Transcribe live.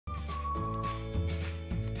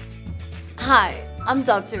Hi, I'm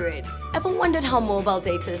Dr. Red. Ever wondered how mobile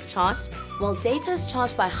data is charged? Well, data is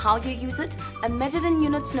charged by how you use it and measured in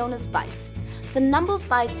units known as bytes. The number of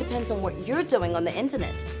bytes depends on what you're doing on the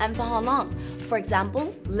internet and for how long. For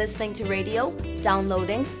example, listening to radio,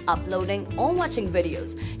 downloading, uploading, or watching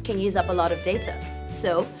videos can use up a lot of data.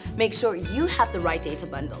 So, make sure you have the right data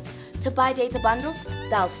bundles. To buy data bundles,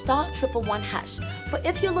 dial *111#. But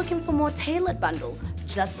if you're looking for more tailored bundles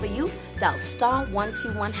just for you, dial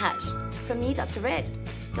 *121#. From me, Dr. Red.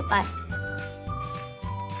 Goodbye.